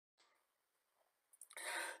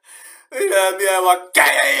Niambia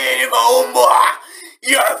wakaya hii maumbwa.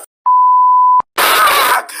 You're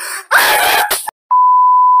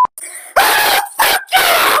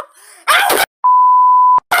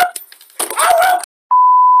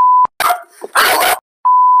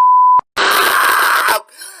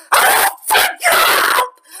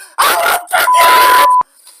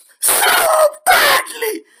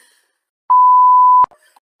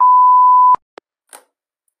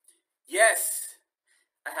yes,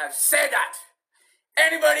 I have said that.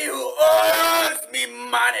 Anybody who owes me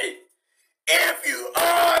money, if you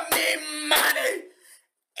owe me money,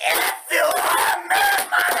 if you owe me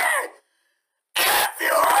money, if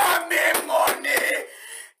you owe me money,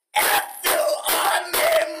 if you owe me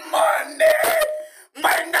money,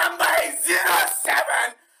 my number is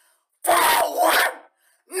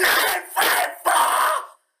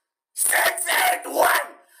 0741954681.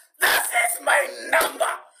 This is my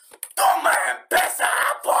number. Toma M-Pesa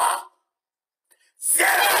hapo.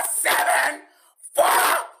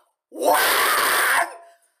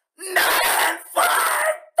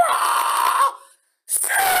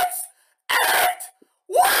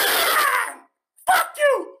 Fuck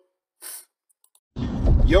you.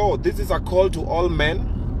 Yo, this is a call to all men.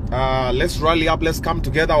 Let's rally up. Let's come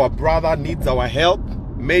together. Our brother needs our help.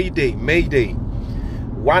 Mayday, mayday.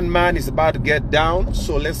 One man is about to get down,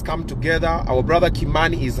 so let's come together. Our brother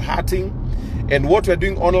Kimani is hurting, and what we're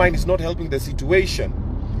doing online is not helping the situation.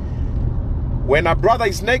 When a brother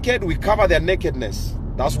is naked, we cover their nakedness.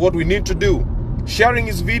 That's what we need to do. Sharing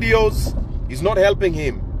his videos is not helping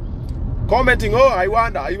him. Commenting, oh, I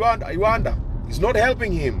wonder, is not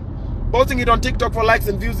helping him. Posting it on TikTok for likes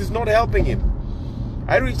and views is not helping him.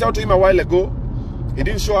 I reached out to him a while ago. He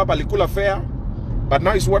didn't show up, alikula fair. But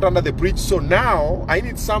now he's water under the bridge. So now I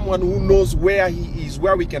need someone who knows where he is,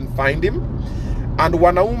 where we can find him. And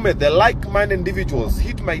wanaume, the like-minded individuals,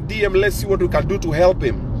 hit my DM. Let's see what we can do to help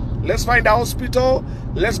him. Let's find a hospital.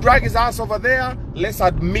 Let's drag his ass over there. Let's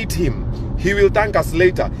admit him. He will thank us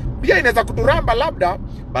later. Pia inaweza kuturamba labda,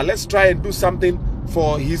 but let's try and do something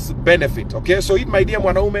for his benefit. Okay, so hit my DM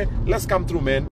wanaume. Let's come through, man.